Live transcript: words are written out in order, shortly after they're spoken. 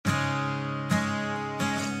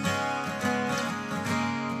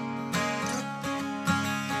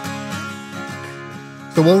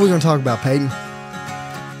So what are we going to talk about, Peyton?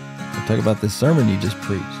 We'll talk about this sermon you just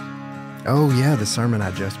preached. Oh, yeah, the sermon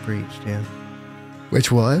I just preached, yeah.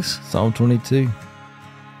 Which was? Psalm 22.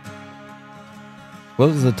 What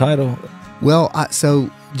was the title? Well,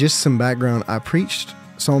 so just some background. I preached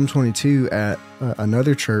Psalm 22 at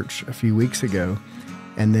another church a few weeks ago,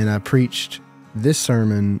 and then I preached this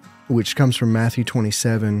sermon, which comes from Matthew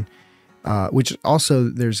 27, which also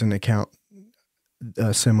there's an account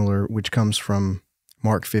similar, which comes from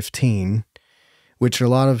Mark 15, which a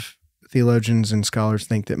lot of theologians and scholars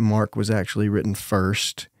think that Mark was actually written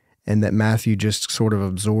first and that Matthew just sort of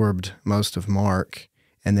absorbed most of Mark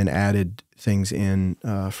and then added things in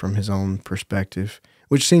from his own perspective,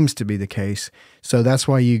 which seems to be the case. So that's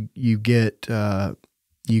why you get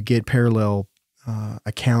parallel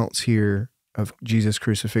accounts here of Jesus'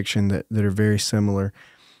 crucifixion that are very similar.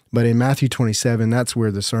 But in Matthew 27, that's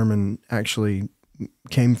where the sermon actually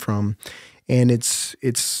came from. And it's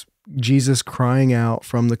Jesus crying out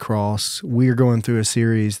from the cross. We're going through a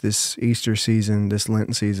series this Easter season, this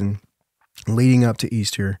Lenten season, leading up to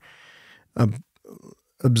Easter,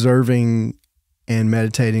 observing and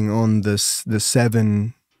meditating on the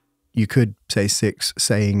seven, you could say six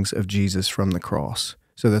sayings of Jesus from the cross.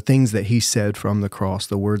 So the things that he said from the cross,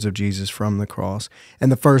 the words of Jesus from the cross.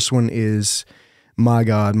 And the first one is, my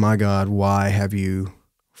God, why have you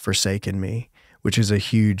forsaken me? Which is a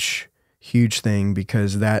huge thing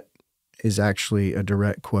because that is actually a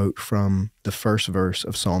direct quote from the first verse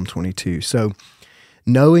of Psalm 22. So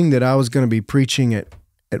knowing that I was going to be preaching at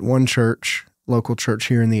one church, local church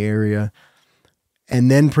here in the area,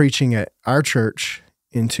 and then preaching at our church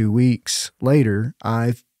in 2 weeks later,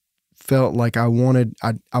 I felt like I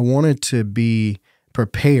wanted to be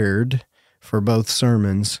prepared for both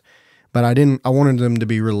sermons, but I wanted them to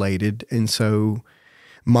be related. And so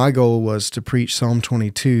my goal was to preach Psalm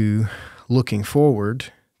 22 looking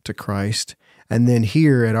forward to Christ, and then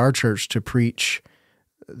here at our church to preach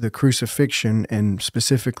the crucifixion and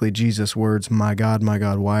specifically Jesus' words, my God,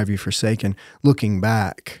 why have you forsaken?" looking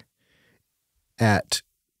back at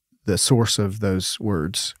the source of those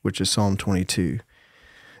words, which is Psalm 22,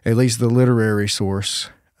 at least the literary source.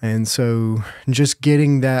 And so just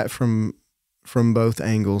getting that from both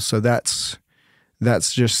angles. So that's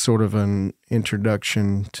just sort of an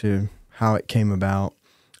introduction to how it came about.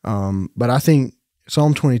 But I think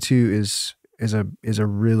Psalm 22 is a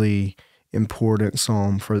really important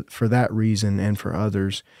psalm for that reason and for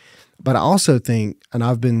others. But I also think, and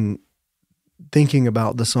I've been thinking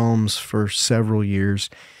about the Psalms for several years,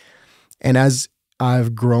 and as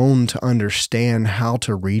I've grown to understand how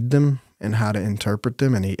to read them and how to interpret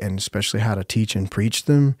them, and especially how to teach and preach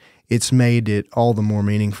them, it's made it all the more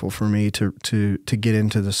meaningful for me to get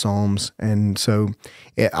into the Psalms. And so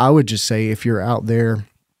I would just say, if you're out there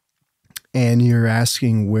and you're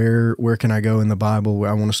asking where can I go in the Bible, where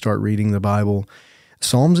I want to start reading the Bible,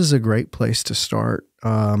 Psalms is a great place to start.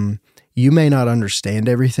 You may not understand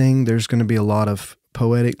everything. There's going to be a lot of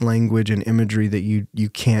poetic language and imagery that you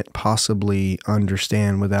can't possibly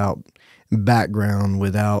understand without background,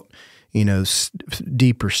 without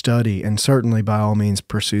deeper study, and certainly by all means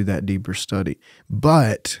pursue that deeper study.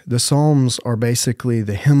 But the Psalms are basically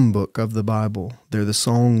the hymn book of the Bible. They're the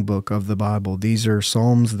song book of the Bible. These are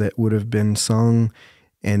psalms that would have been sung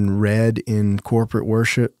and read in corporate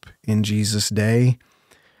worship in Jesus' day,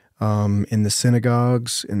 in the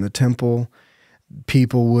synagogues, in the temple.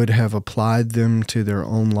 People would have applied them to their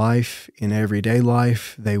own life in everyday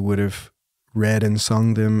life. They would have read and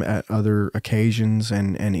sung them at other occasions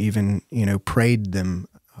and even, prayed them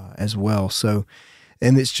as well. So,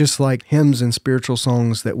 and it's just like hymns and spiritual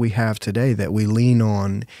songs that we have today that we lean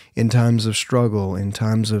on in times of struggle, in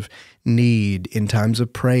times of need, in times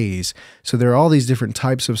of praise. So there are all these different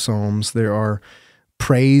types of psalms. There are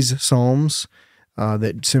praise psalms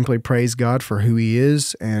that simply praise God for who he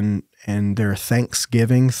is, and there are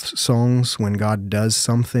thanksgiving songs when God does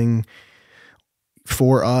something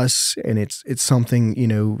for us, and it's something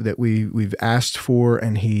that we've asked for,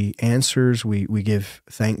 and he answers. We give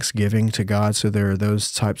thanksgiving to God. So there are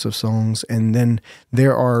those types of songs, and then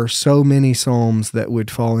there are so many psalms that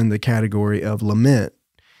would fall in the category of lament,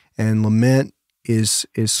 and lament is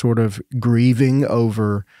sort of grieving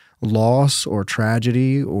over loss or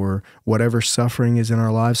tragedy or whatever suffering is in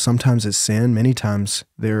our lives. Sometimes it's sin. Many times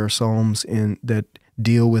there are psalms that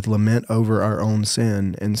deal with lament over our own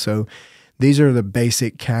sin, and so these are the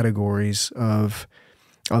basic categories of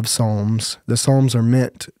psalms. The psalms are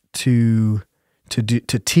meant to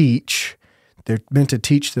teach. They're meant to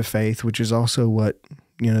teach the faith, which is also what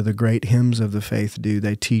the great hymns of the faith do.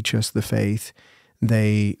 They teach us the faith.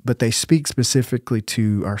 but they speak specifically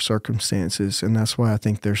to our circumstances, and that's why I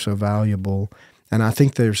think they're so valuable. And I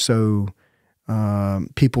think they're so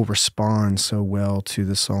people respond so well to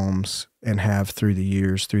the Psalms and have through the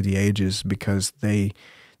years, through the ages, because they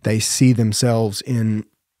see themselves in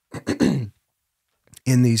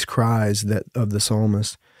in these cries of the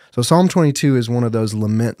psalmist. So Psalm 22 is one of those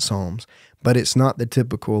lament psalms, but it's not the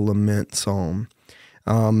typical lament psalm.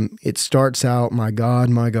 It starts out, my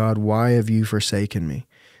God, why have you forsaken me?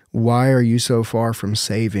 Why are you so far from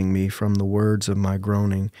saving me from the words of my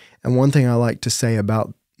groaning? And one thing I like to say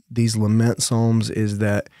about these lament psalms is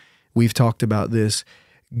that we've talked about this.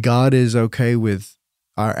 God is okay with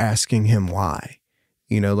our asking him why.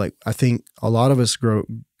 Like I think a lot of us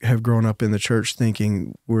have grown up in the church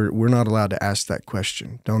thinking we're not allowed to ask that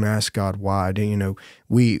question. Don't ask God why.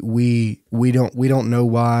 We don't know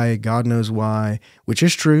why. God knows why, which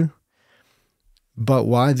is true. But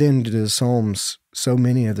why then do the Psalms, so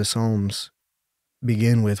many of the Psalms,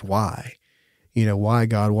 begin with why? Why,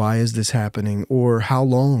 God? Why is this happening? Or how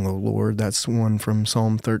long, O Lord? That's one from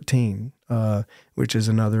Psalm 13, which is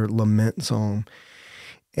another lament psalm.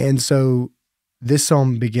 And so this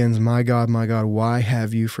psalm begins, my God, why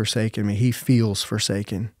have you forsaken me? He feels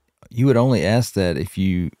forsaken. You would only ask that if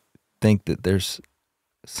you think that there's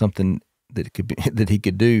something that could be that he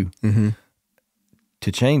could do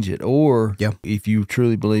to change it, or if you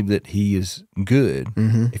truly believe that he is good.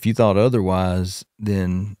 If you thought otherwise,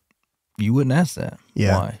 then you wouldn't ask that.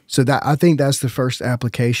 Yeah. Why? So I think that's the first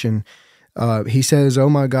application. He says, "Oh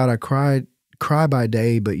my God, I cry by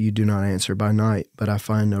day, but you do not answer; by night, but I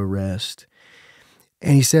find no rest."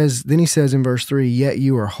 And he says in verse 3, yet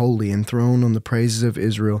you are holy, enthroned on the praises of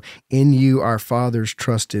Israel. In you our fathers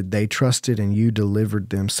trusted. They trusted and you delivered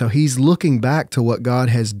them. So he's looking back to what God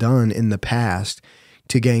has done in the past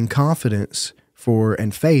to gain confidence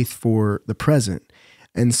and faith for the present.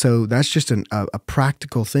 And so that's just a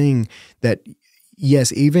practical thing that,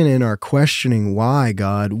 yes, even in our questioning why,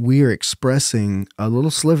 God, we are expressing a little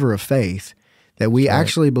sliver of faith that we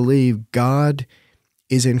actually believe God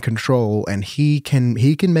is in control and he can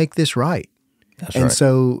make this right. That's and right.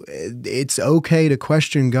 So it's okay to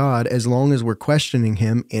question God as long as we're questioning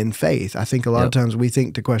him in faith. I think a lot of times we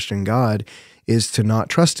think to question God is to not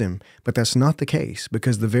trust him, but that's not the case,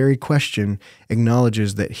 because the very question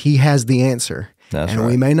acknowledges that he has the answer. That's and right.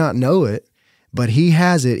 We may not know it, but he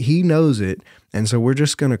has it, he knows it. And so we're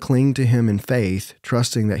just going to cling to him in faith,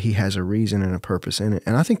 trusting that he has a reason and a purpose in it.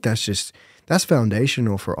 And I think that's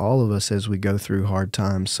foundational for all of us as we go through hard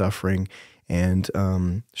times, suffering, and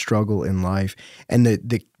struggle in life. And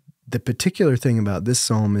the particular thing about this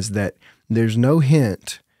psalm is that there's no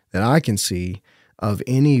hint that I can see of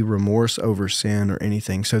any remorse over sin or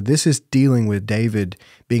anything. So this is dealing with David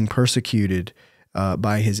being persecuted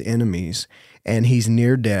by his enemies, and he's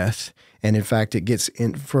near death. And in fact, it gets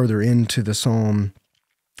further into the psalm.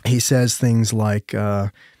 He says things like,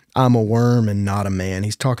 I'm a worm and not a man.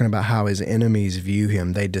 He's talking about how his enemies view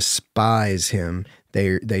him. They despise him.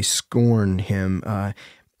 They scorn him.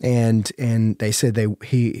 And they said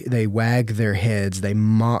they wag their heads. They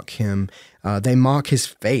mock him. They mock his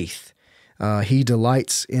faith. He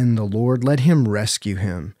delights in the Lord. Let him rescue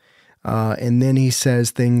him. And then he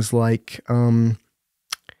says things like,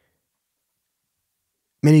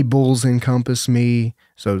 many bulls encompass me.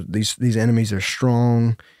 So these enemies are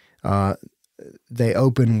strong. They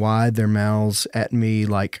open wide their mouths at me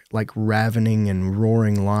like ravening and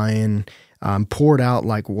roaring lion. I'm poured out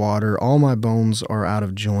like water. All my bones are out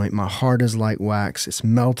of joint. My heart is like wax. It's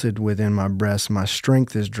melted within my breast. My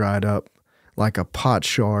strength is dried up like a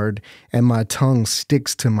potsherd, and my tongue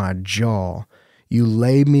sticks to my jaw. You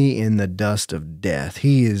lay me in the dust of death.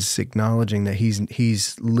 He is acknowledging that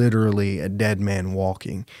he's literally a dead man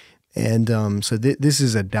walking. And so this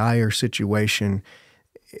is a dire situation,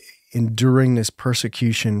 enduring this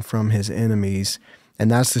persecution from his enemies. And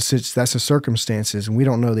that's the circumstances. And we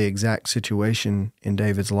don't know the exact situation in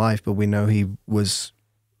David's life, but we know he was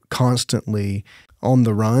constantly on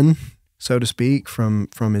the run, so to speak, from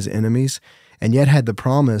his enemies, and yet had the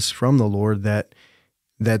promise from the Lord that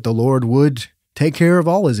the Lord would take care of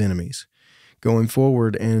all his enemies going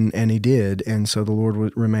forward, and he did. And so the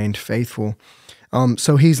Lord remained faithful.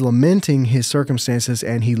 So he's lamenting his circumstances,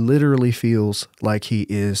 and he literally feels like he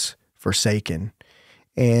is forsaken.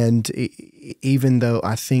 And even though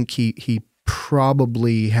I think he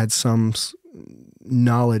probably had some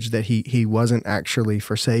knowledge that he wasn't actually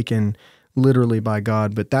forsaken literally by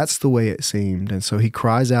God, but that's the way it seemed. And so he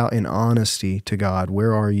cries out in honesty to God,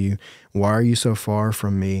 where are you? Why are you so far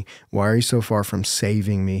from me? Why are you so far from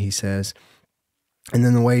saving me? He says. And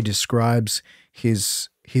then the way he describes his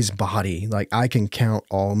his body. Like, I can count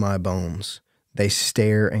all my bones. They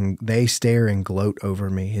stare and gloat over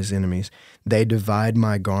me, his enemies. They divide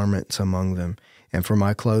my garments among them, and for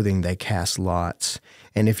my clothing they cast lots.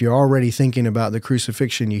 And if you're already thinking about the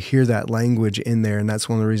crucifixion, you hear that language in there, and that's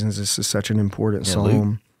one of the reasons this is such an important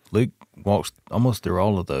psalm. Luke walks almost through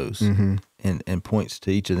all of those and points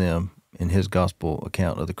to each of them in his gospel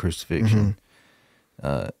account of the crucifixion.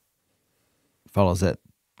 Follows that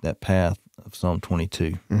path of Psalm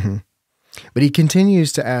 22. But he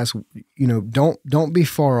continues to ask, don't be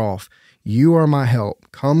far off. You are my help.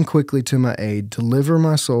 Come quickly to my aid. Deliver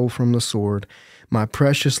my soul from the sword, my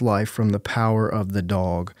precious life from the power of the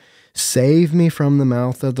dog. Save me from the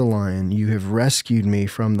mouth of the lion. You have rescued me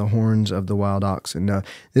from the horns of the wild oxen. Now,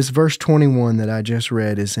 this verse 21 that I just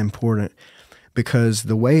read is important because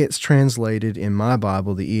the way it's translated in my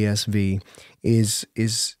Bible, the ESV, is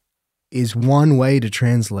one way to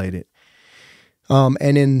translate it.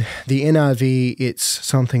 And in the NIV, it's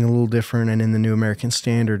something a little different, and in the New American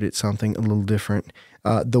Standard, it's something a little different.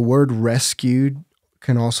 The word rescued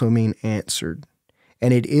can also mean answered,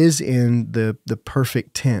 and it is in the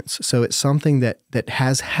perfect tense. So it's something that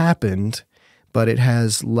has happened, but it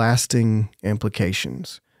has lasting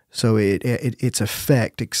implications. So its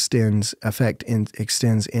effect extends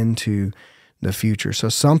into the future. So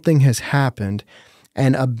something has happened.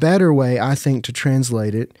 And a better way, I think, to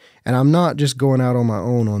translate it, and I'm not just going out on my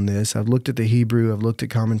own on this. I've looked at the Hebrew, I've looked at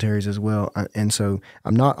commentaries as well, and so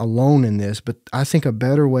I'm not alone in this, but I think a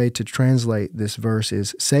better way to translate this verse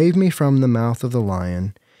is, save me from the mouth of the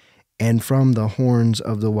lion and from the horns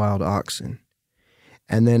of the wild oxen.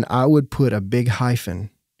 And then I would put a big hyphen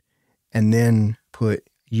and then put,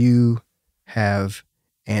 you have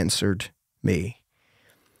answered me.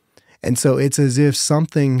 And so it's as if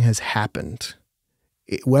something has happened,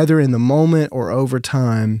 whether in the moment or over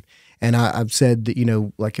time. And I've said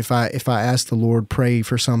that, like if I ask the Lord, pray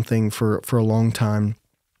for something for a long time,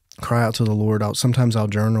 cry out to the Lord, sometimes I'll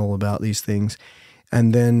journal about these things.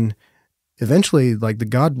 And then eventually, like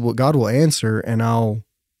God will answer, and I'll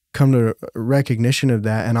come to recognition of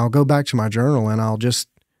that, and I'll go back to my journal and I'll just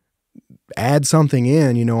add something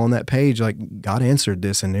in, on that page, like God answered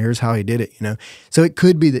this and here's how he did it, So it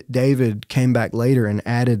could be that David came back later and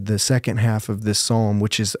added the second half of this psalm,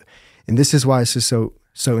 and this is why this is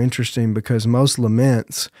so interesting, because most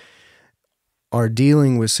laments are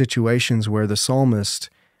dealing with situations where the psalmist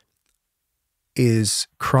is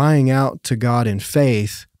crying out to God in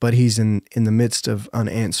faith, but he's in the midst of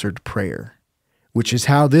unanswered prayer, which is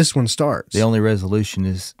how this one starts. The only resolution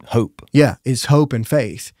is hope. Yeah, it's hope and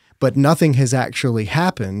faith. But nothing has actually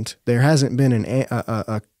happened. There hasn't been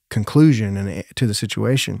a conclusion to the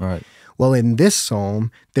situation. Right. Well, in this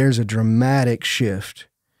psalm, there's a dramatic shift.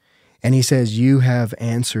 And he says, you have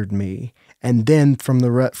answered me. And then from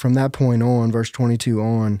that point on, verse 22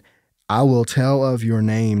 on, I will tell of your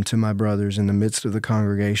name to my brothers in the midst of the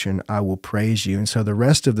congregation. I will praise you. And so the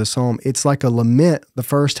rest of the psalm, it's like a lament, the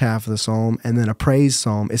first half of the psalm, and then a praise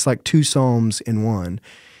psalm. It's like two psalms in one,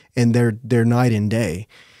 and they're night and day.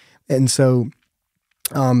 And so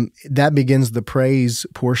that begins the praise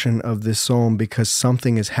portion of this psalm, because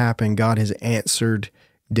something has happened. God has answered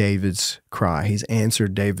David's cry. He's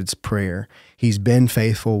answered David's prayer. He's been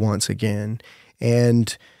faithful once again.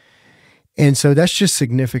 And so that's just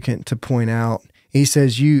significant to point out. He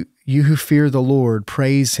says, you who fear the Lord,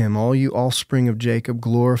 praise him. All you offspring of Jacob,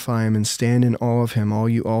 glorify him and stand in awe of him, all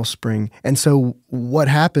you offspring. And so what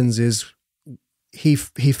happens is, he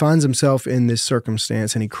finds himself in this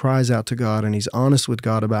circumstance, and he cries out to God, and he's honest with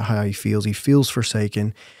God about how he feels. He feels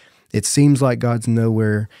forsaken. It seems like God's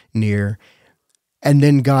nowhere near. And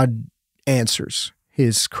then God answers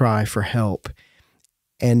his cry for help.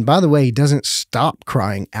 And by the way, he doesn't stop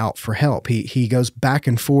crying out for help. He goes back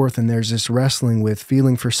and forth, and there's this wrestling with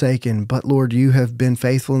feeling forsaken. But Lord, you have been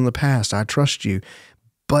faithful in the past. I trust you.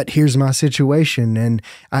 But here's my situation, and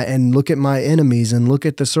look at my enemies, and look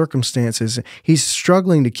at the circumstances. He's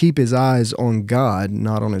struggling to keep his eyes on God,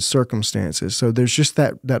 not on his circumstances. So there's just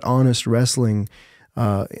that honest wrestling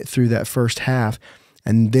through that first half.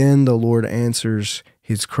 And then the Lord answers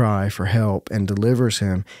his cry for help and delivers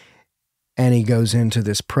him. And he goes into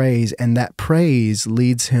this praise, and that praise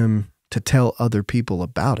leads him to tell other people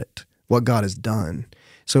about it, what God has done.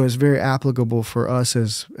 So it's very applicable for us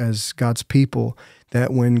as God's people,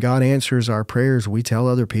 that when God answers our prayers, we tell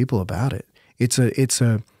other people about it. It's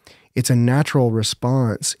a natural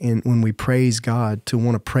response when we praise God to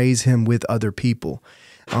want to praise him with other people,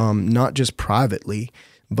 not just privately,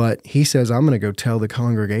 but he says, I'm going to go tell the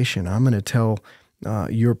congregation. I'm going to tell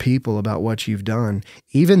your people about what you've done.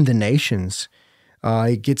 Even the nations,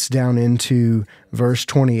 It gets down into verse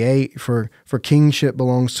 28, for kingship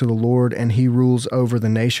belongs to the Lord, and he rules over the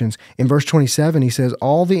nations. In verse 27, he says,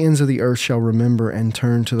 all the ends of the earth shall remember and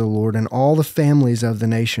turn to the Lord, and all the families of the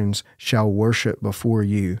nations shall worship before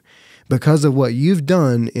you. Because of what you've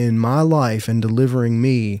done in my life and delivering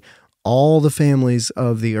me, all the families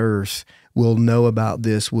of the earth will know about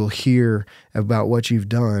this, will hear about what you've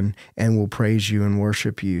done, and will praise you and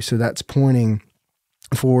worship you. So that's pointing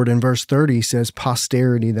forward. In verse 30, he says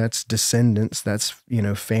posterity, that's descendants, that's,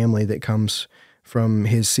 family that comes from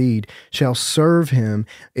his seed, shall serve him.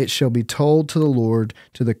 It shall be told to the Lord,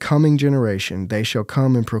 to the coming generation. They shall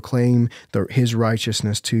come and proclaim his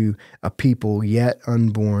righteousness to a people yet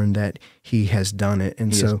unborn, that he has done it.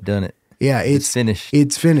 And he has done it. Yeah, it's finished.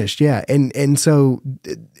 It's finished, yeah. And so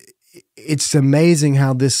it's amazing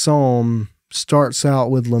how this psalm starts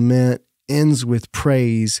out with lament, ends with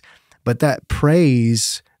praise, but that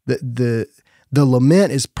praise, the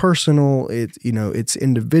lament is personal. It's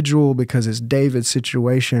individual because it's David's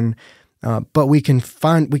situation. But we can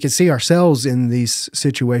see ourselves in these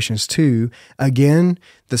situations too. Again,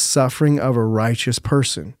 the suffering of a righteous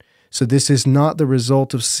person. So this is not the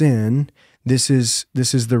result of sin. This is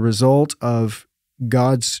the result of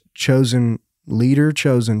God's chosen leader,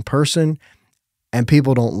 chosen person, and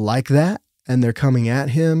people don't like that, and they're coming at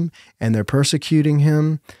him and they're persecuting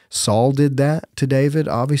him. Saul did that to David,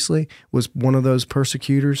 obviously, was one of those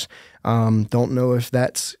persecutors. Don't know if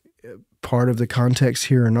that's part of the context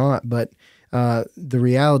here or not, but the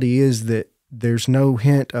reality is that there's no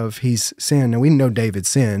hint of he's sinned. Now, we know David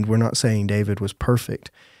sinned. We're not saying David was perfect,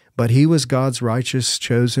 but he was God's righteous,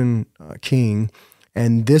 chosen king.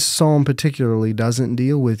 And this psalm particularly doesn't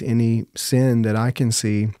deal with any sin that I can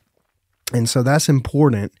see. And so that's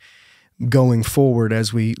important going forward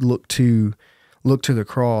as we look to the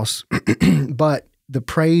cross. But the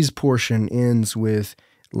praise portion ends with,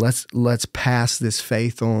 let's pass this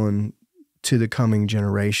faith on to the coming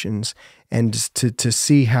generations, and to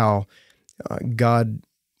see how God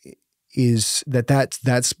is,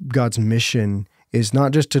 that's God's mission, is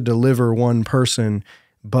not just to deliver one person,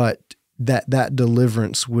 but that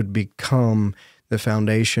deliverance would become the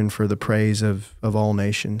foundation for the praise of all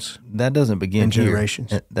nations. That doesn't begin and here.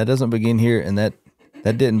 Generations. That doesn't begin here, and that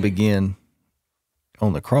didn't begin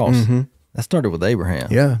on the cross. Mm-hmm. That started with Abraham.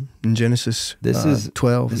 Yeah, in Genesis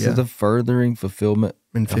 12. This is the furthering fulfillment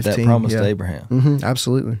in 15, of that promise to Abraham. Mm-hmm,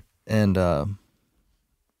 absolutely. And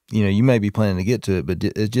you may be planning to get to it, but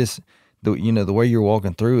it just the way you're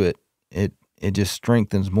walking through it just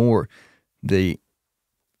strengthens more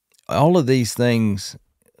all of these things,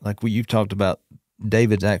 like what you've talked about.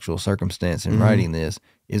 David's actual circumstance in writing this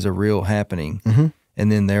is a real happening,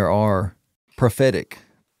 and then there are prophetic.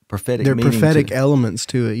 There are prophetic elements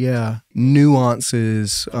to it, yeah.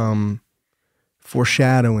 Nuances,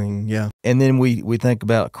 foreshadowing, yeah. And then we think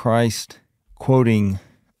about Christ quoting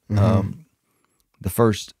the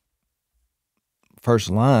first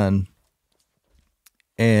line,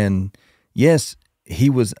 and yes, he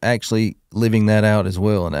was actually living that out as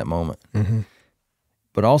well in that moment. Mm-hmm.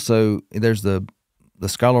 But also, there's the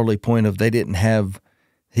scholarly point of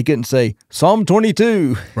he couldn't say Psalm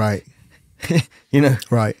 22, right?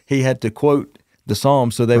 Right. He had to quote the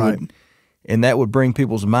Psalm, so they would, and that would bring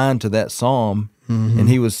people's mind to that Psalm. Mm-hmm. And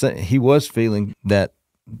he was feeling that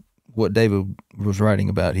what David was writing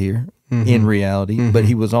about here in reality, but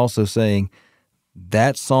he was also saying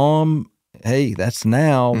that Psalm, hey, that's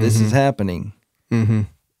now. This is happening. Mm-hmm.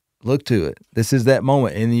 Look to it. This is that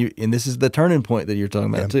moment, and this is the turning point that you're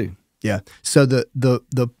talking about too. Yeah. So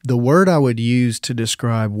the word I would use to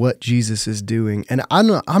describe what Jesus is doing, and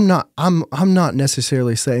I'm not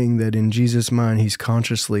necessarily saying that in Jesus' mind he's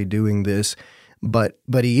consciously doing this, but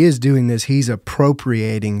he is doing this. He's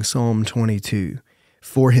appropriating Psalm 22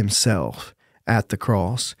 for himself at the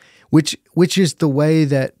cross, which is the way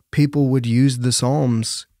that people would use the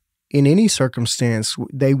Psalms in any circumstance.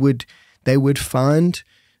 They would find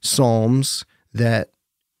psalms that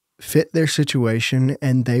fit their situation,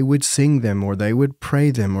 and they would sing them, or they would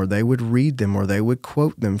pray them, or they would read them, or they would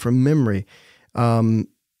quote them from memory,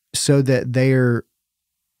 so that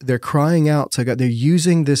they're crying out to God. They're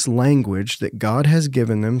using this language that God has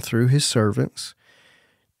given them through his servants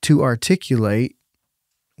to articulate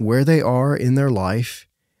where they are in their life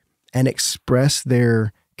and express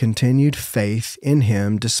their continued faith in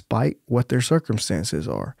him despite what their circumstances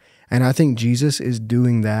are. And I think Jesus is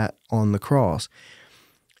doing that on the cross.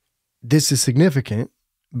 This is significant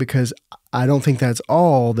because I don't think that's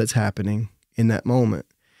all that's happening in that moment.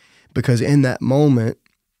 Because in that moment,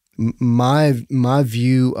 my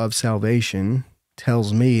view of salvation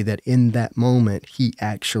tells me that in that moment he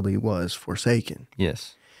actually was forsaken.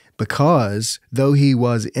 Yes. Because though he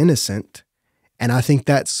was innocent, and I think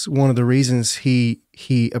that's one of the reasons he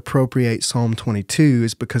appropriates Psalm 22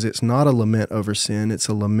 is because it's not a lament over sin, it's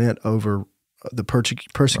a lament over the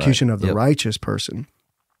persecution of the righteous person,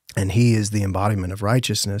 and he is the embodiment of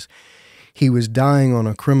righteousness. He was dying on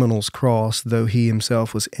a criminal's cross, though he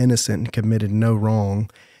himself was innocent and committed no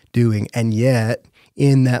wrongdoing, and yet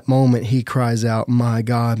in that moment he cries out, my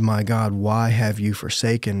God, why have you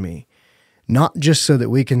forsaken me?" Not just so that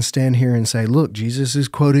we can stand here and say, look, Jesus is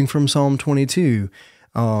quoting from Psalm 22.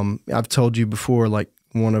 I've told you before, like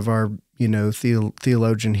one of our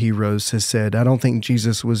theologian heroes has said, I don't think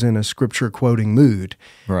Jesus was in a scripture quoting mood.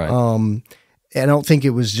 Right. I don't think it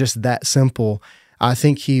was just that simple. I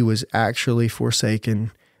think he was actually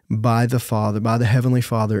forsaken by the Father, by the Heavenly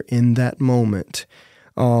Father in that moment.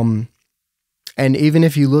 And even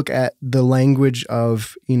if you look at the language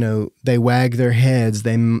of, they wag their heads,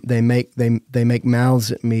 they make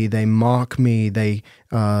mouths at me, they mock me, they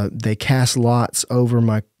cast lots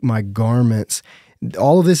over my garments.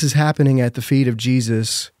 All of this is happening at the feet of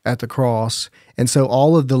Jesus at the cross. And so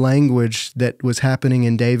all of the language that was happening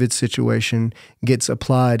in David's situation gets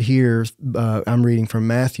applied here. I'm reading from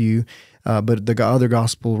Matthew, but the other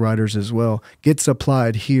gospel writers as well, gets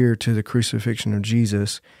applied here to the crucifixion of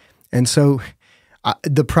Jesus. And so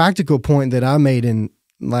the practical point that I made in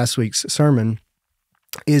last week's sermon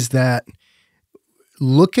is that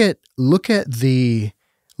look at the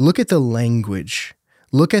language,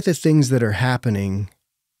 look at the things that are happening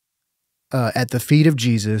at the feet of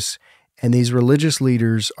Jesus, and these religious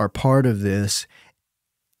leaders are part of this.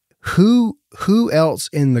 Who else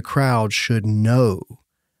in the crowd should know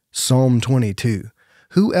Psalm 22?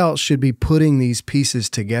 Who else should be putting these pieces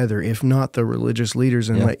together if not the religious leaders?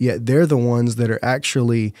 And yet they're the ones that are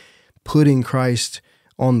actually putting Christ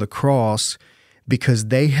on the cross because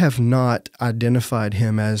they have not identified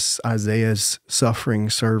him as Isaiah's suffering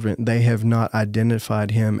servant. They have not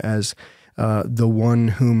identified him as the one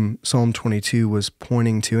whom Psalm 22 was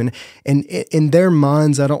pointing to. And in their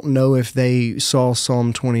minds, I don't know if they saw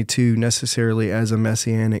Psalm 22 necessarily as a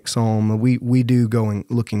messianic psalm. We do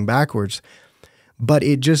looking backwards. But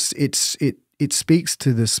it speaks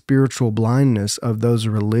to the spiritual blindness of those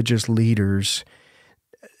religious leaders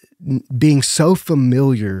being so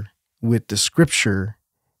familiar with the scripture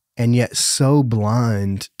and yet so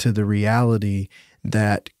blind to the reality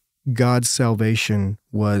that God's salvation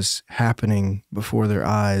was happening before their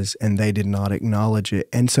eyes and they did not acknowledge it.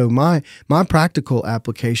 And so my practical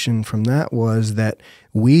application from that was that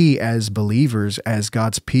we as believers, as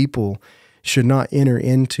God's people, should not enter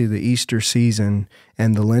into the Easter season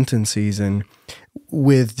and the Lenten season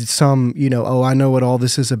with some, I know what all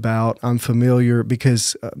this is about. I'm familiar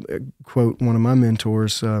because, quote one of my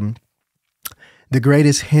mentors, the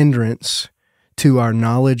greatest hindrance to our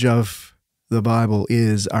knowledge of the Bible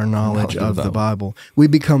is our knowledge of the Bible. We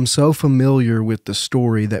become so familiar with the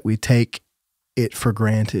story that we take it for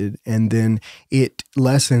granted, and then it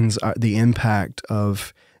lessens the impact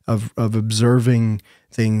of observing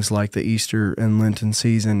things like the Easter and Lenten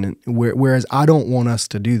season. Whereas I don't want us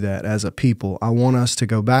to do that as a people. I want us to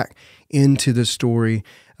go back into the story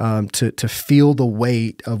to feel the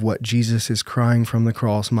weight of what Jesus is crying from the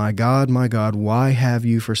cross. My God, why have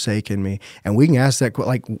you forsaken me? And we can ask that,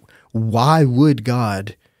 like, why would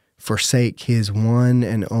God forsake his one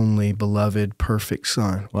and only beloved perfect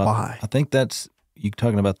Son? Well, why? I think that's, you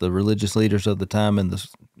talking about the religious leaders of the time and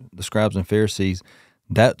the scribes and Pharisees.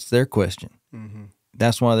 That's their question. Mm-hmm.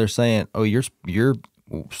 That's why they're saying, "Oh, you're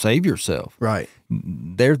save yourself." Right.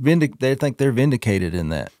 They think they're vindicated in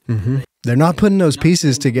that. Mm-hmm. They're not putting those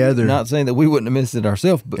pieces together. Not saying that we wouldn't have missed it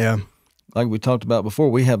ourselves, but like we talked about before,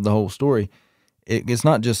 we have the whole story. It's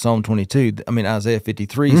not just Psalm 22. I mean, Isaiah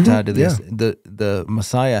 53 is tied to this. Yeah. The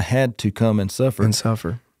Messiah had to come and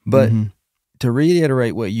suffer. But to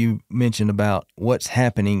reiterate what you mentioned about what's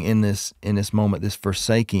happening in this moment, this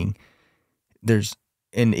forsaking,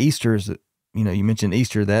 in Easter, you mentioned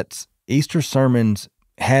Easter. That's Easter sermons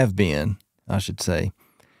have been, I should say,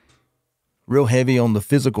 real heavy on the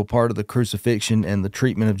physical part of the crucifixion and the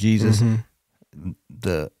treatment of Jesus,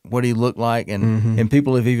 what he looked like, and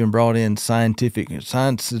people have even brought in science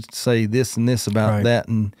to say this and this about that,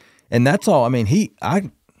 and that's all. I mean,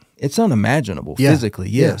 it's unimaginable physically,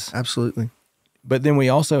 yes, absolutely. But then we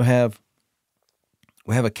also have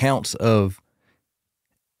accounts of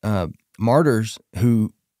martyrs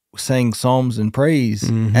who sang psalms and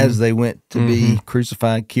praise as they went to be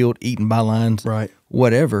crucified, killed, eaten by lions,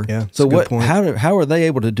 whatever. Yeah. So how are they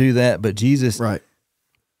able to do that? But Jesus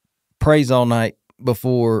prays all night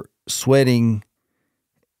before sweating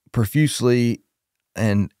profusely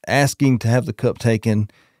and asking to have the cup taken.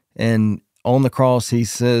 And on the cross, he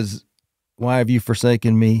says, "Why have you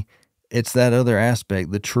forsaken me?" It's that other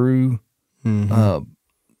aspect, the true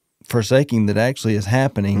forsaking that actually is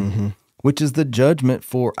happening, which is the judgment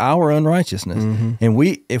for our unrighteousness.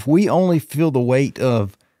 And if we only feel the weight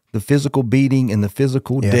of the physical beating and the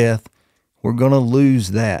physical death, we're going to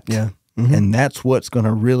lose that. And that's what's going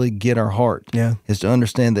to really get our heart, is to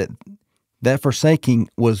understand that that forsaking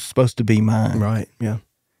was supposed to be mine. Right, yeah.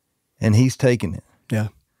 And he's taken it. Yeah.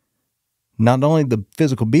 Not only the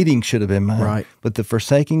physical beating should have been mine, but the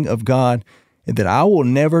forsaking of God that I will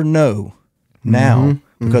never know now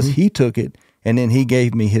because he took it and then he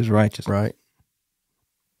gave me his righteousness. Right.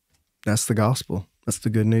 That's the gospel. That's the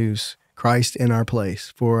good news. Christ in our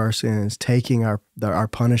place for our sins, taking our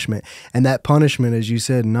punishment. And that punishment, as you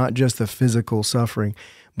said, not just the physical suffering,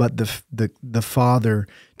 but the Father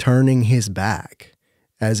turning his back,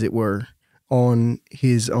 as it were, on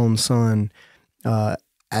his own Son,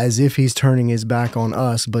 as if he's turning his back on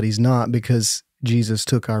us, but he's not, because Jesus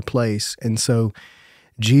took our place. And so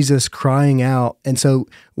Jesus crying out. And so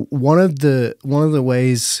one of the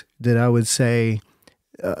ways that I would say,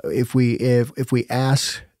 if we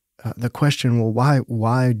ask the question, well,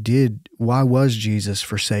 why was Jesus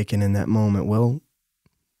forsaken in that moment? Well,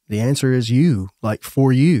 the answer is you, like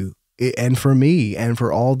for you and for me and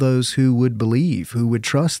for all those who would believe, who would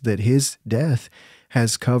trust that his death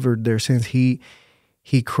has covered their sins.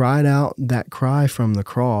 He cried out that cry from the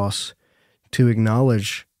cross to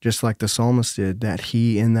acknowledge, just like the psalmist did, that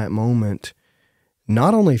he in that moment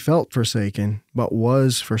not only felt forsaken, but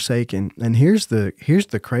was forsaken. And here's the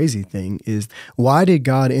crazy thing is, why did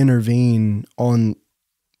God intervene on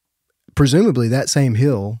presumably that same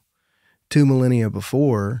hill 2 millennia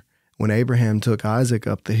before, when Abraham took Isaac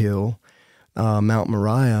up the hill, Mount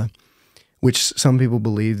Moriah, which some people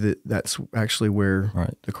believe that's actually where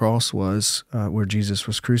the cross was, where Jesus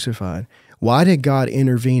was crucified. Why did God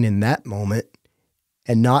intervene in that moment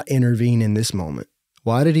and not intervene in this moment?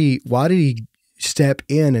 Why did he step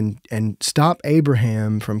in and stop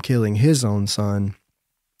Abraham from killing his own son?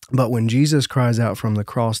 But when Jesus cries out from the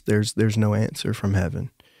cross, there's no answer from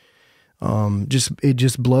heaven. It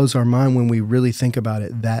just blows our mind when we really think about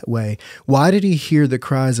it that way. Why did he hear the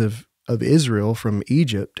cries of Israel from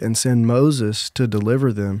Egypt and send Moses to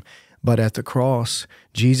deliver them? But at the cross,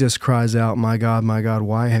 Jesus cries out, my God,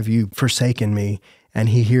 why have you forsaken me?" And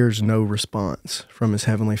he hears no response from his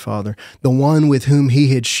heavenly Father, the one with whom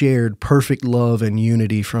he had shared perfect love and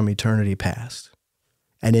unity from eternity past.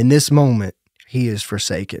 And in this moment, he is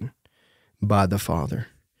forsaken by the Father.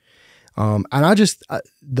 And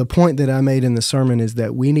the point that I made in the sermon is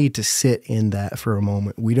that we need to sit in that for a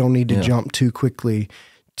moment. We don't need to jump too quickly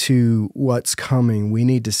to what's coming. We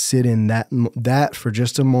need to sit in that for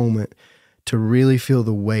just a moment to really feel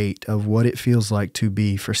the weight of what it feels like to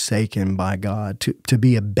be forsaken by God, to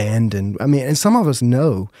be abandoned. I mean, and some of us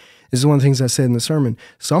know, this is one of the things I said in the sermon,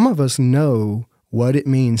 some of us know what it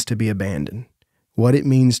means to be abandoned, what it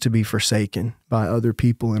means to be forsaken by other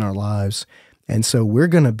people in our lives. And so we're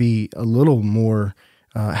going to be a little more,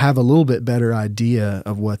 have a little bit better idea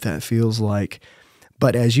of what that feels like.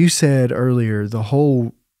 But as you said earlier, the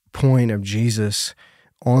whole point of Jesus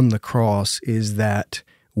on the cross is that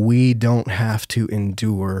we don't have to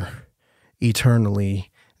endure eternally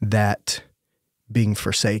that being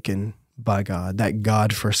forsaken by God, that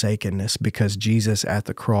God-forsakenness, because Jesus at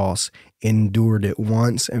the cross endured it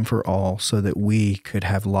once and for all so that we could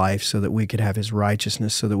have life, so that we could have his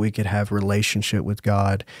righteousness, so that we could have relationship with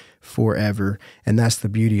God forever. And that's the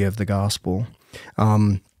beauty of the gospel.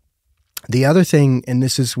 The other thing, and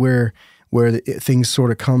this is where things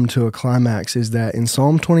sort of come to a climax, is that in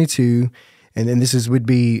Psalm 22, and this would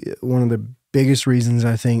be one of the biggest reasons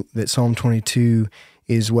I think that Psalm 22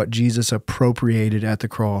 is what Jesus appropriated at the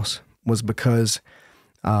cross, was because,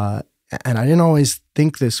 and I didn't always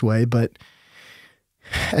think this way, but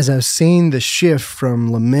as I've seen the shift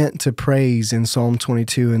from lament to praise in Psalm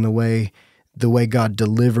 22 and the way God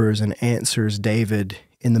delivers and answers David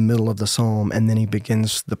in the middle of the psalm, and then he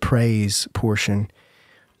begins the praise portion,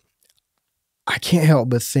 I can't help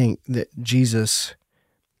but think that Jesus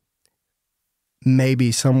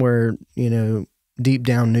maybe somewhere, deep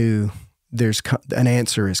down knew an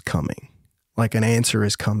answer is coming. Like an answer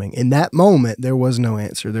is coming. In that moment, there was no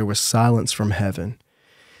answer. There was silence from heaven.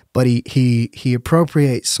 But he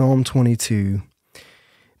appropriates Psalm 22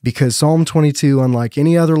 because Psalm 22, unlike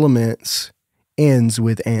any other laments, ends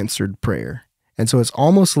with answered prayer. And so it's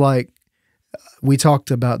almost like, we talked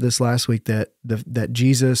about this last week, that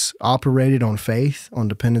Jesus operated on faith, on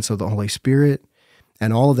dependence of the Holy Spirit,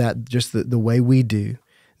 and all of that, just the way we do,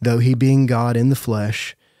 though he being God in the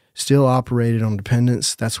flesh, still operated on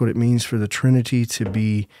dependence. That's what it means for the Trinity to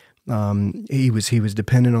be. He was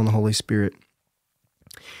dependent on the Holy Spirit,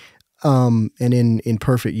 and in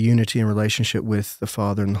perfect unity and relationship with the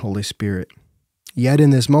Father and the Holy Spirit. Yet in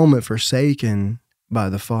this moment, forsaken by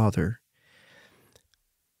the Father.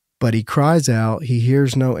 But he cries out, he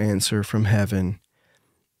hears no answer from heaven.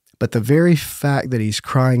 But the very fact that he's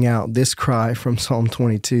crying out this cry from Psalm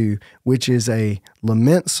 22, which is a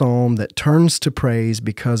lament psalm that turns to praise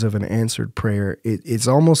because of an answered prayer, it's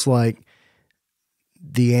almost like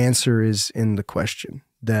the answer is in the question,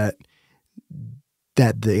 that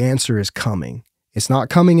the answer is coming. It's not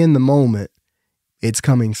coming in the moment. It's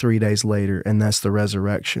coming 3 days later, and that's the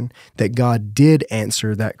resurrection. That God did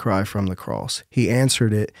answer that cry from the cross. He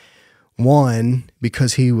answered it, one,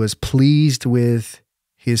 because he was pleased with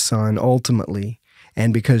his Son ultimately,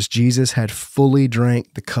 and because Jesus had fully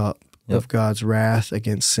drank the cup of God's wrath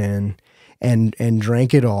against sin, and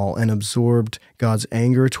drank it all and absorbed God's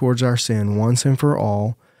anger towards our sin once and for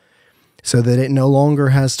all, so that it no longer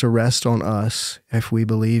has to rest on us if we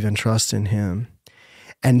believe and trust in him.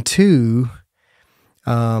 And two,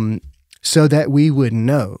 so that we would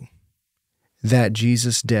know that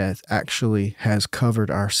Jesus' death actually has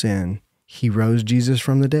covered our sin. He rose Jesus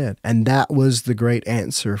from the dead. And that was the great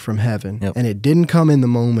answer from heaven. Yep. And it didn't come in the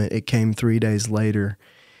moment. It came 3 days later.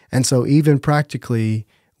 And so even practically,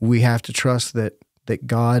 we have to trust that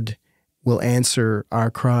God will answer our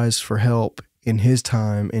cries for help in his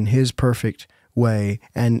time, in his perfect way.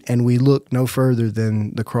 And we look no further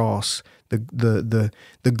than the cross, the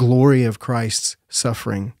glory of Christ's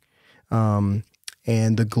suffering, and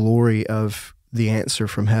the glory of the answer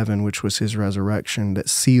from heaven, which was his resurrection, that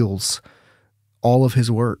seals all of his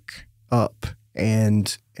work up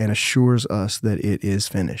and assures us that it is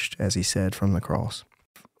finished, as he said from the cross.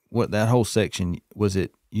 What that whole section, was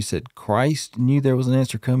it, you said Christ knew there was an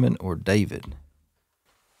answer coming, or David?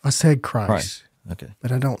 I said Christ. Okay.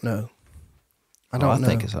 But I don't know. I don't know. I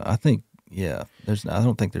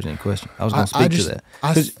don't think there's any question. I was going to speak to that.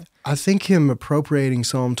 I think him appropriating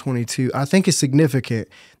Psalm 22, I think it's significant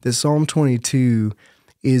that Psalm 22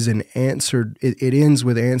 is an answered, it ends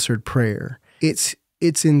with answered prayer. It's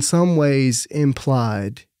in some ways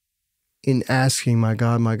implied in asking, my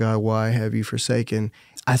God, why have you forsaken?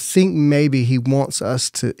 I think maybe he wants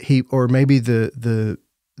us to, or maybe the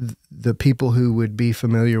people who would be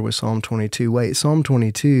familiar with Psalm 22, Psalm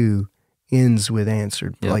 22 ends with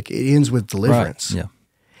answered, like it ends with deliverance. Right. Yeah.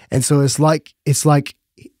 And so it's like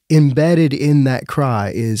embedded in that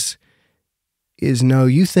cry is no,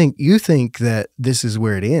 you think that this is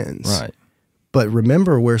where it ends. Right. But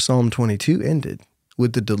remember where Psalm 22 ended,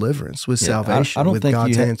 with the deliverance, with salvation, with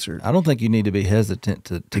God's answer. I don't think you need to be hesitant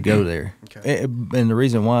to go there. Okay. And the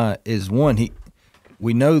reason why is, one,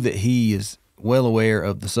 we know that he is well aware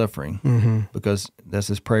of the suffering, because that's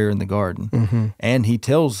his prayer in the garden. And he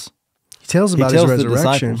tells about his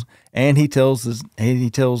resurrection, disciples, and he tells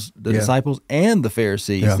the disciples and the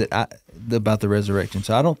Pharisees about the resurrection.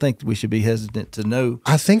 So I don't think we should be hesitant to know.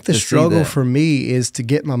 I think the struggle for me is to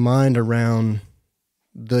get my mind around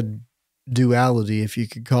the duality, if you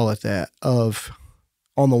could call it that, of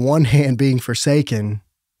on the one hand being forsaken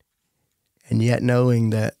and yet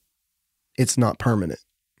knowing that it's not permanent.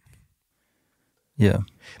 Yeah,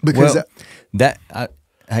 because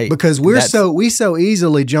because we so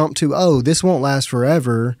easily jump to, oh, this won't last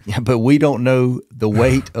forever. Yeah, but we don't know the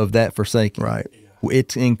weight of that forsaking. Right.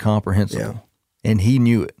 It's incomprehensible. And he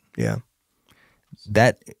knew it. Yeah.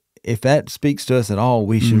 That, if that speaks to us at all,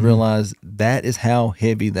 we should realize that is how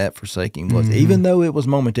heavy that forsaking was, even though it was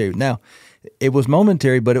momentary. Now, it was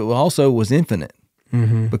momentary, but it also was infinite,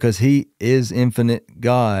 because he is infinite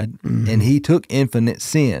God, and he took infinite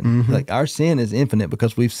sin. Like, our sin is infinite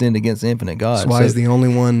because we've sinned against infinite God. That's why he's the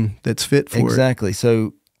only one that's fit for it. Exactly.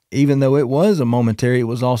 So even though it was a momentary, it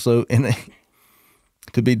was also,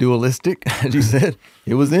 to be dualistic, as you said,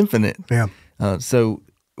 it was infinite. Yeah. So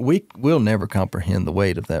we'll never comprehend the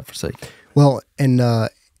weight of that forsaking. Well, and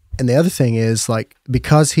the other thing is, like,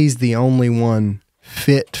 because he's the only one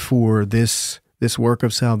fit for this work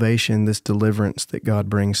of salvation, this deliverance that God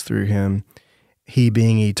brings through him, he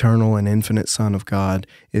being eternal and infinite Son of God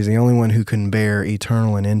is the only one who can bear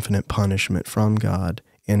eternal and infinite punishment from God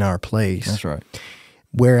in our place. That's right.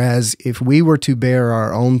 Whereas if we were to bear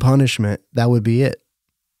our own punishment, that would be it.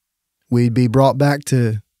 We'd be brought back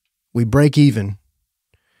we break even.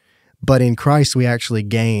 But in Christ, we actually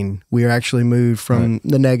gain. We are actually moved from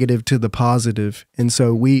the negative to the positive. And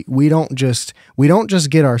so we don't just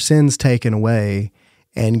get our sins taken away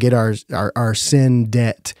and get our sin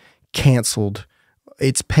debt canceled.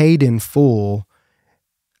 It's paid in full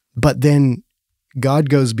But then God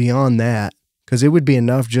goes beyond that, because it would be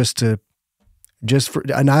enough just for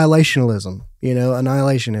annihilationism,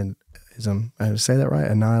 annihilationism. I say that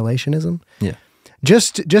right? Annihilationism? Yeah.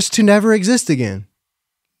 Just to never exist again.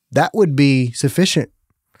 That would be sufficient.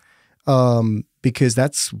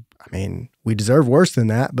 Because we deserve worse than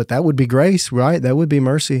that, but that would be grace, right? That would be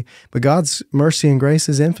mercy. But God's mercy and grace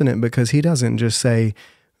is infinite, because he doesn't just say,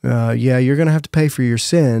 you're going to have to pay for your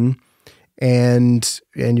sin, and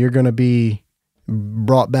you're going to be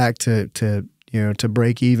brought back to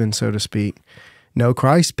break even, so to speak. No,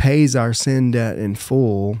 Christ pays our sin debt in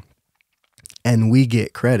full, and we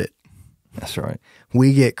get credit. That's right.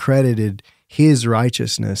 We get credited his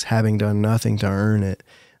righteousness, having done nothing to earn it,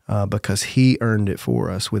 because he earned it for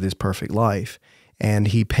us with his perfect life, and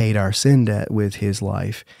he paid our sin debt with his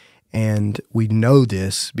life. And we know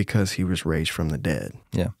this because he was raised from the dead.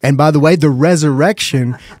 Yeah. And by the way, the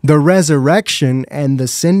resurrection and the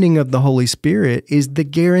sending of the Holy Spirit is the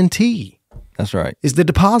guarantee. That's right. Is the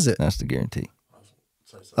deposit. That's the guarantee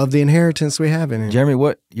of the inheritance we have in him. Jeremy,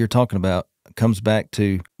 what you're talking about comes back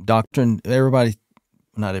to doctrine.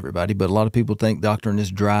 Not everybody, but a lot of people think doctrine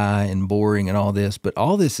is dry and boring and all this, but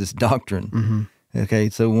all this is doctrine. Mm-hmm. Okay,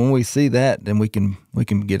 so when we see that, then we can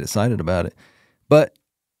get excited about it. But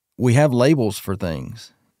we have labels for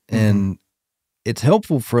things, and it's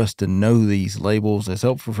helpful for us to know these labels. It's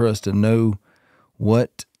helpful for us to know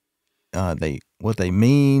what they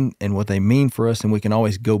mean and what they mean for us, and we can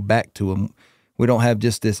always go back to them. We don't have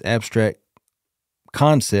just this abstract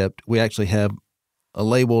concept. We actually have a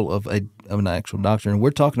label of an actual doctrine.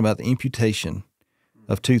 We're talking about the imputation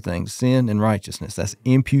of two things, sin and righteousness. That's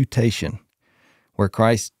imputation, where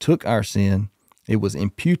Christ took our sin. It was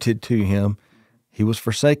imputed to him. He was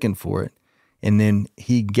forsaken for it. And then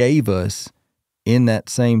he gave us, in that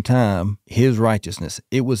same time, his righteousness.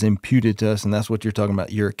 It was imputed to us, and that's what you're talking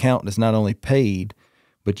about. Your account is not only paid,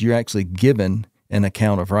 but you're actually given an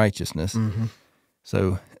account of righteousness. Mm-hmm.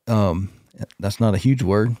 So that's not a huge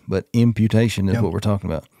word, but imputation is what we're talking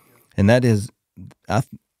about. And that is, I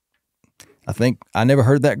think I never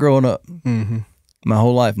heard that growing up. Mm-hmm. My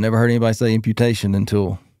whole life, never heard anybody say imputation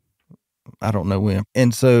until I don't know when.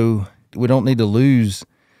 And so we don't need to lose.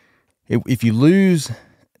 If you lose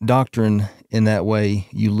doctrine in that way,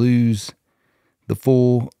 you lose the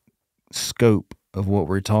full scope of what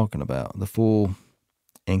we're talking about, the full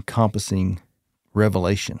encompassing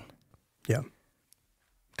revelation. Yeah.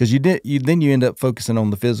 Because then you end up focusing on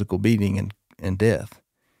the physical beating and death.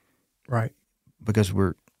 Right. Because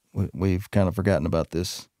we've kind of forgotten about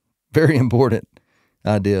this very important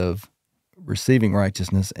idea of receiving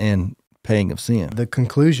righteousness and paying of sin. The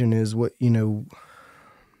conclusion is what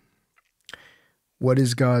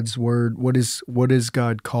is God's word? What is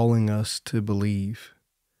God calling us to believe?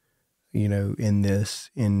 In this,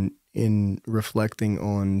 in reflecting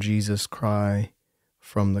on Jesus' cry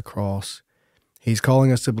from the cross, he's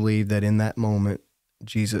calling us to believe that in that moment,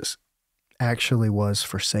 Jesus actually was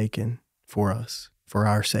forsaken for us, for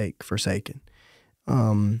our sake, forsaken,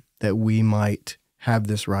 that we might have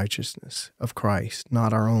this righteousness of Christ,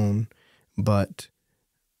 not our own, but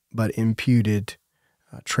imputed,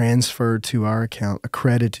 transferred to our account,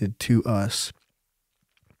 accredited to us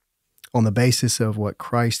on the basis of what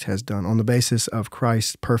Christ has done, on the basis of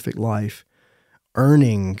Christ's perfect life,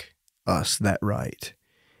 earning us that right,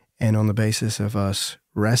 and on the basis of us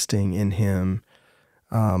resting in him.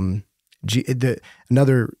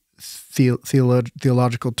 Another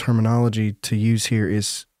theological terminology to use here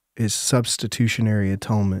is substitutionary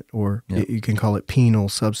atonement, or you can call it penal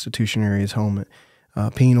substitutionary atonement.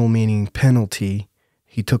 Penal meaning penalty.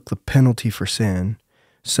 He took the penalty for sin.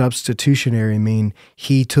 Substitutionary mean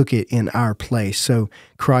he took it in our place. So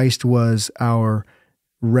Christ was our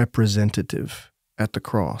representative at the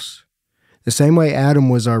cross. The same way Adam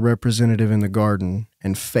was our representative in the garden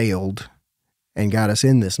and failed and got us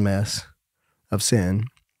in this mess of sin,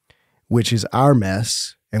 which is our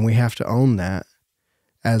mess, and we have to own that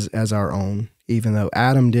as our own. Even though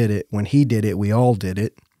Adam did it, when he did it, we all did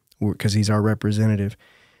it, because he's our representative.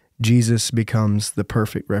 Jesus becomes the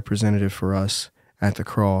perfect representative for us at the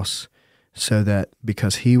cross, so that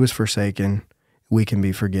because he was forsaken, we can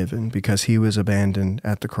be forgiven. Because he was abandoned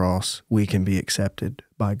at the cross, we can be accepted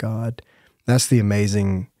by God. That's the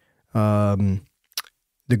amazing, the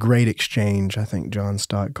great exchange, I think John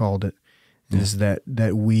Stott called it, is that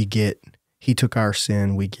we get, he took our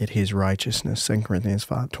sin, we get his righteousness, 2 Corinthians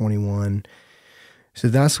 5:21. So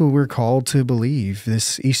that's what we're called to believe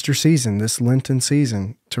this Easter season, this Lenten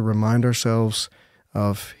season, to remind ourselves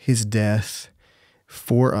of his death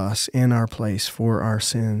for us, in our place, for our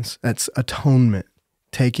sins. That's atonement.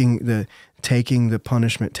 taking the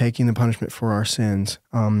punishment for our sins,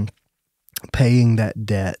 paying that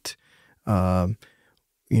debt,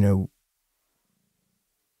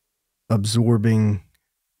 absorbing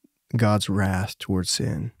God's wrath towards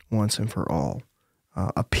sin once and for all,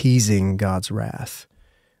 appeasing God's wrath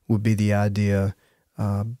would be the idea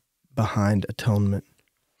behind atonement.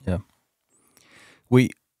 Yeah.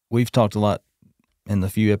 We've talked a lot in the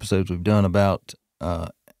few episodes we've done about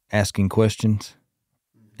asking questions,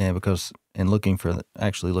 and looking for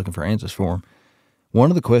answers for them.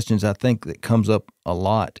 One of the questions I think that comes up a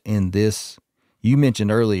lot in this, you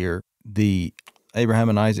mentioned earlier the Abraham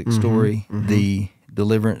and Isaac story, the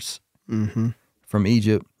deliverance from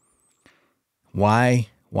Egypt. Why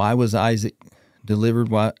was Isaac delivered?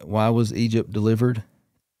 Why was Egypt delivered?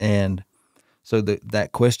 And so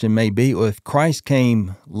that question may be, well, if Christ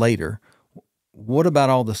came later, what about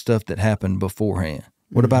all the stuff that happened beforehand?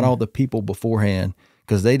 What about all the people beforehand?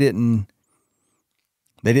 Because they didn't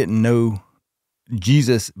know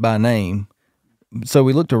Jesus by name. So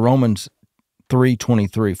we look to Romans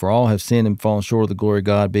 3:23, for all have sinned and fallen short of the glory of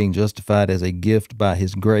God, being justified as a gift by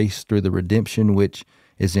his grace through the redemption which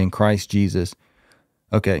is in Christ Jesus.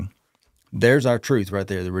 Okay, there's our truth right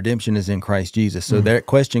there. The redemption is in Christ Jesus. So that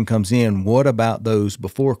question comes in, what about those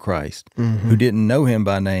before Christ who didn't know him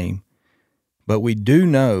by name? But we do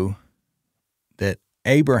know that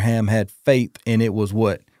Abraham had faith, and it was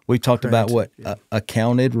what? We talked about what?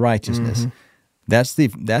 Accounted righteousness. That's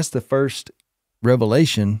the first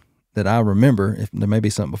revelation that I remember, if there may be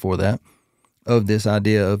something before that, of this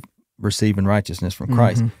idea of receiving righteousness from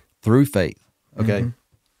Christ through faith. Okay?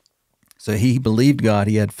 So he believed God,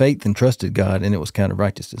 he had faith and trusted God, and it was counted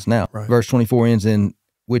righteousness. Now, verse 24 ends in,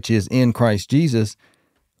 which is in Christ Jesus,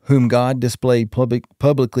 whom God displayed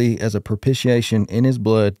publicly as a propitiation in his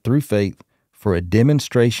blood through faith for a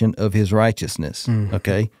demonstration of his righteousness.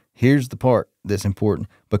 Okay? Here's the part that's important,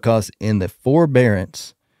 because in the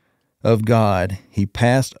forbearance of God, he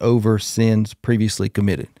passed over sins previously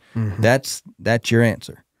committed. That's your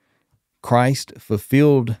answer. Christ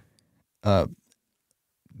fulfilled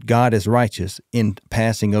God as righteous in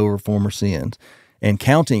passing over former sins and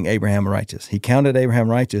counting Abraham righteous. He counted Abraham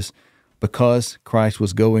righteous because Christ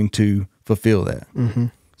was going to fulfill that.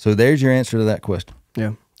 So there's your answer to that question.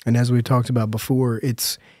 Yeah. And as we talked about before,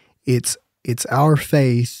 it's our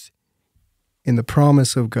faith in the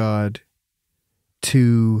promise of God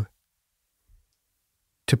to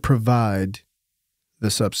provide the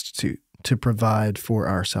substitute, to provide for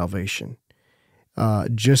our salvation.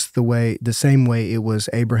 The same way it was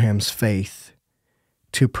Abraham's faith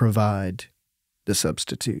to provide the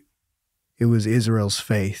substitute. It was Israel's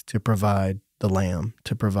faith to provide the lamb,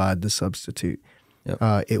 to provide the substitute.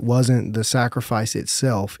 Yep. It wasn't the sacrifice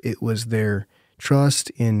itself. It was their trust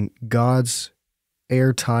in God's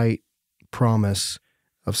airtight promise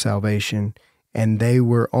of salvation, and they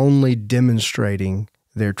were only demonstrating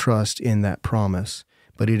their trust in that promise.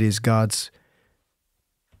 But it is God's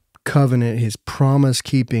covenant, his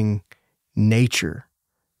promise-keeping nature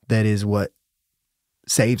that is what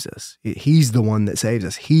saves us. He's the one that saves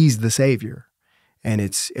us. He's the Savior, and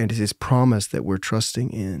it's his promise that we're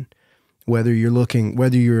trusting in. Whether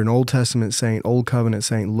you're an Old Testament saint, Old Covenant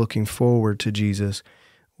saint looking forward to Jesus,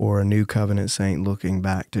 or a New Covenant saint looking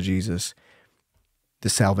back to Jesus, the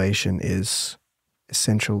salvation is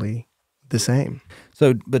essentially the same.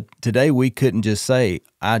 So, but today we couldn't just say,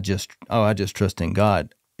 I just trust in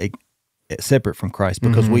God, separate from Christ,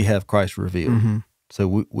 because we have Christ revealed.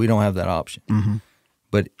 So we don't have that option.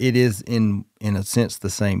 But it is in a sense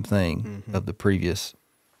the same thing of the previous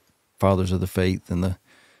fathers of the faith and the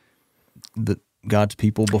God's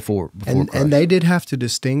people before Christ. And they did have to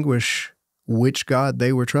distinguish which God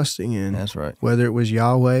they were trusting in. That's right. Whether it was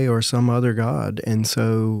Yahweh or some other God. And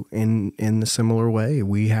so in the similar way,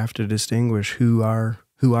 we have to distinguish who our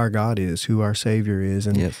God is, who our Savior is.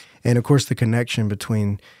 And yes. And of course the connection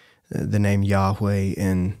between the name Yahweh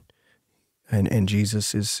and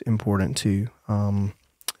Jesus is important too,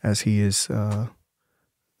 as he is the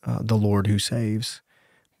Lord who saves.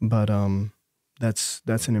 But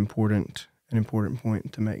that's an important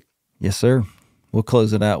point to make. Yes, sir. We'll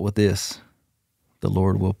close it out with this. The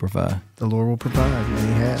Lord will provide. The Lord will provide, and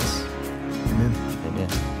he has. Amen.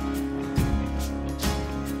 Amen.